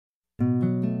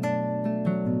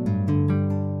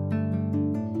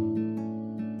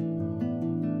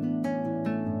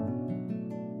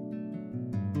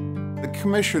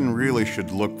Commission really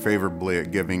should look favorably at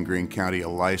giving Greene County a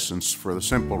license for the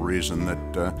simple reason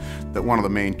that one of the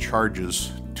main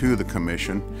charges to the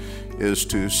Commission is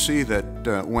to see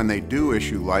that when they do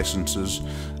issue licenses,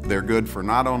 they're good for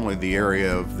not only the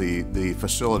area of the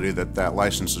facility that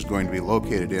license is going to be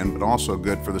located in, but also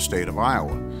good for the state of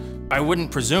Iowa. I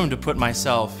wouldn't presume to put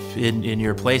myself in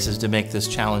your places to make this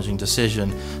challenging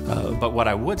decision, but what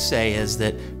I would say is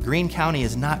that Greene County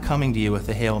is not coming to you with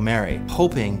a Hail Mary,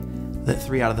 hoping that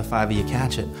 3 out of the 5 of you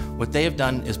catch it. What they have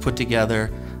done is put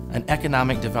together an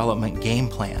economic development game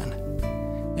plan.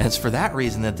 And it's for that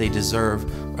reason that they deserve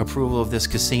approval of this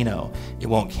casino. It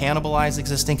won't cannibalize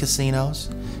existing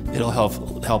casinos. It'll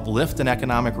help lift an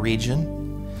economic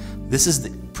region. This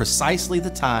is precisely the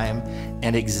time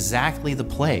and exactly the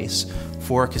place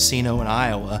for a casino in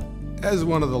Iowa. As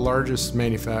one of the largest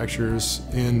manufacturers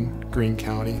in Greene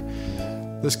County,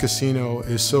 this casino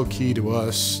is so key to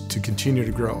us to continue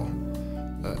to grow.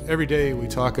 Every day we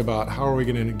talk about how are we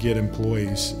going to get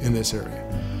employees in this area?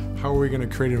 How are we going to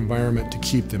create an environment to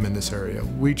keep them in this area?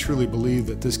 We truly believe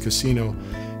that this casino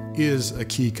is a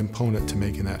key component to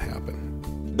making that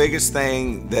happen. Biggest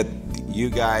thing that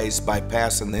you guys, by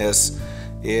passing this,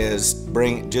 is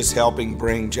just helping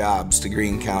bring jobs to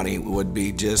Greene County would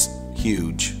be just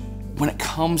huge. When it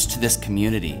comes to this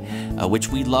community, which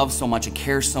we love so much and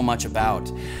care so much about,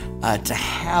 to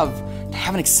have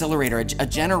an accelerator, a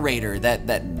generator that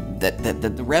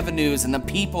the revenues and the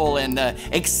people and the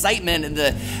excitement and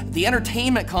the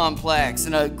entertainment complex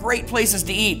and great places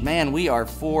to eat, man, we are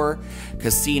for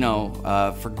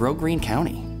casino for Grow Greene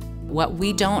County. What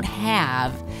we don't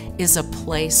have is a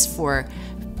place for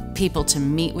people to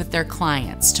meet with their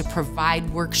clients, to provide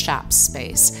workshop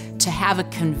space, to have a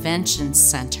convention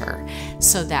center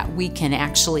so that we can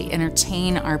actually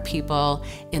entertain our people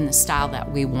in the style that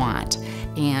we want.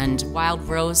 And Wild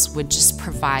Rose would just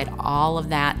provide all of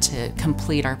that to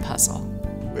complete our puzzle.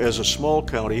 As a small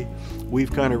county,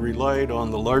 we've kind of relied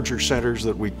on the larger centers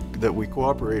that we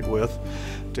cooperate with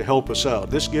to help us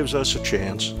out. This gives us a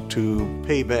chance to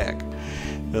pay back.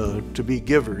 To be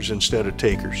givers instead of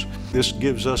takers. This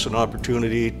gives us an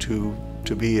opportunity to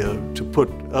put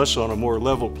us on a more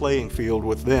level playing field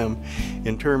with them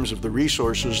in terms of the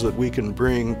resources that we can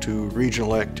bring to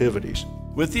regional activities.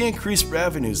 With the increased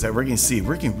revenues that we're going to see,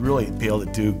 we're going to really be able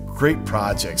to do great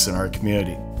projects in our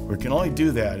community. We can only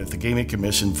do that if the Gaming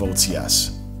Commission votes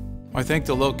yes. I think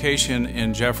the location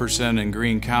in Jefferson and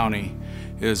Greene County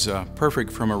is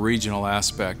perfect from a regional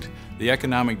aspect. The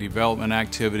economic development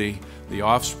activity, the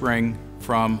offspring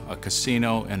from a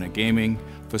casino and a gaming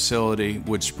facility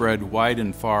would spread wide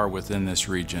and far within this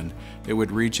region. It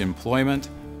would reach employment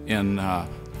in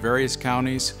various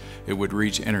counties. It would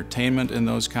reach entertainment in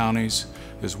those counties,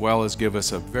 as well as give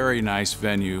us a very nice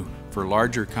venue for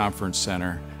larger conference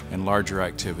center and larger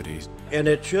activities. And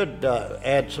it should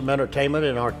add some entertainment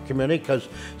in our community, because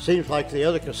it seems like the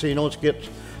other casinos get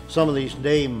some of these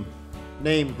name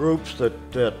groups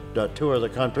that tour the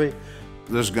country.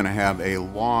 This is going to have a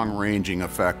long-ranging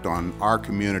effect on our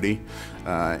community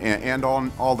and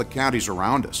on all the counties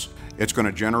around us. It's going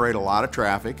to generate a lot of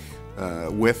traffic.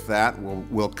 With that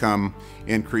will come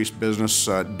increased business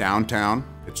downtown.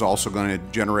 It's also going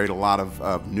to generate a lot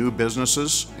of new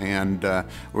businesses, and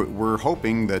we're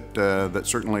hoping that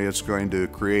certainly it's going to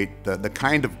create the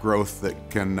kind of growth that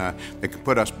can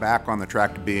put us back on the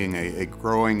track to being a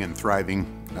growing and thriving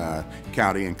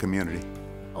county and community.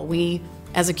 We,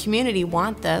 as a community,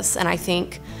 want this, and I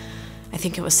think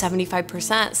it was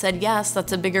 75% said yes.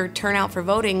 That's a bigger turnout for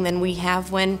voting than we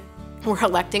have when we're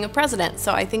electing a president.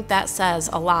 So I think that says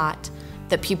a lot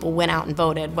that people went out and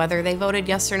voted. Whether they voted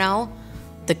yes or no,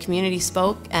 the community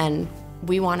spoke, and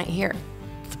we want it here.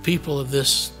 The people of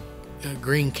this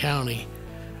Greene County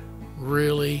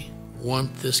really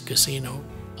want this casino.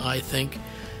 I think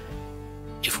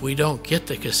if we don't get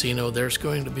the casino, there's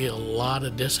going to be a lot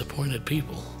of disappointed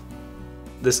people.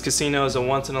 This casino is a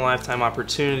once-in-a-lifetime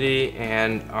opportunity,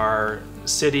 and our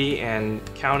city and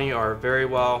county are very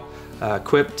well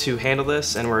equipped to handle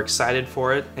this, and we're excited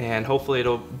for it, and hopefully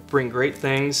it'll bring great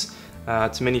things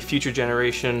to many future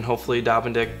generation, hopefully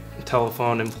Dick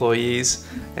telephone employees,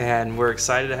 and we're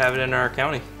excited to have it in our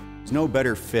county. There's no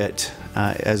better fit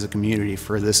as a community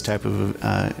for this type of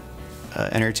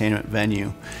entertainment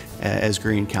venue as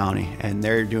Greene County, and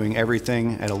they're doing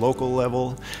everything at a local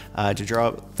level to draw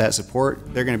up that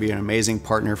support. They're going to be an amazing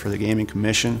partner for the Gaming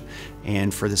Commission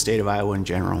and for the state of Iowa in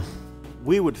general.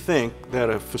 We would think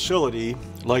that a facility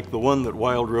like the one that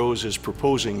Wild Rose is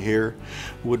proposing here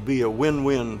would be a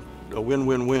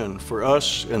win-win-win for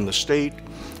us and the state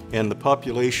and the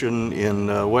population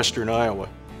in western Iowa.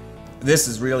 This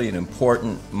is really an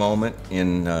important moment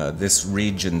in this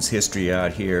region's history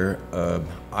out here.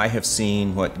 I have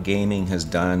seen what gaming has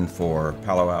done for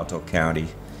Palo Alto County.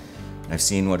 I've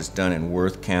seen what it's done in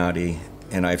Worth County,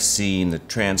 and I've seen the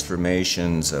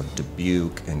transformations of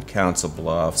Dubuque and Council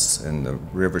Bluffs and the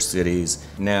river cities.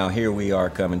 Now here we are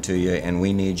coming to you, and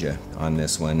we need you on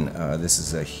this one. This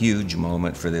is a huge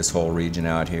moment for this whole region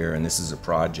out here, and this is a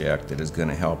project that is going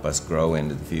to help us grow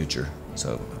into the future.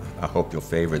 So I hope you'll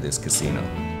favor this casino.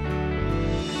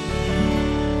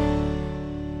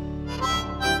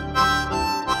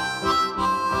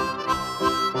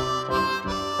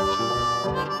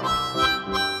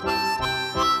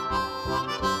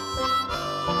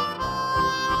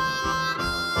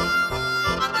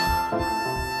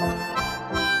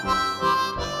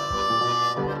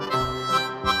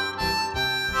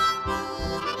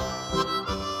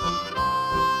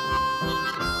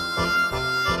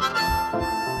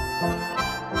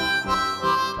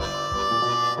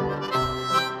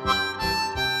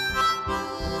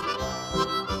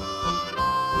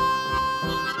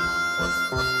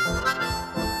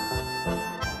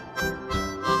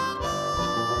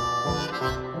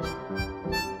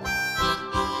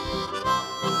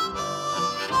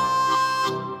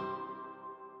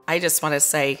 I just want to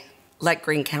say, let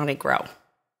Greene County grow.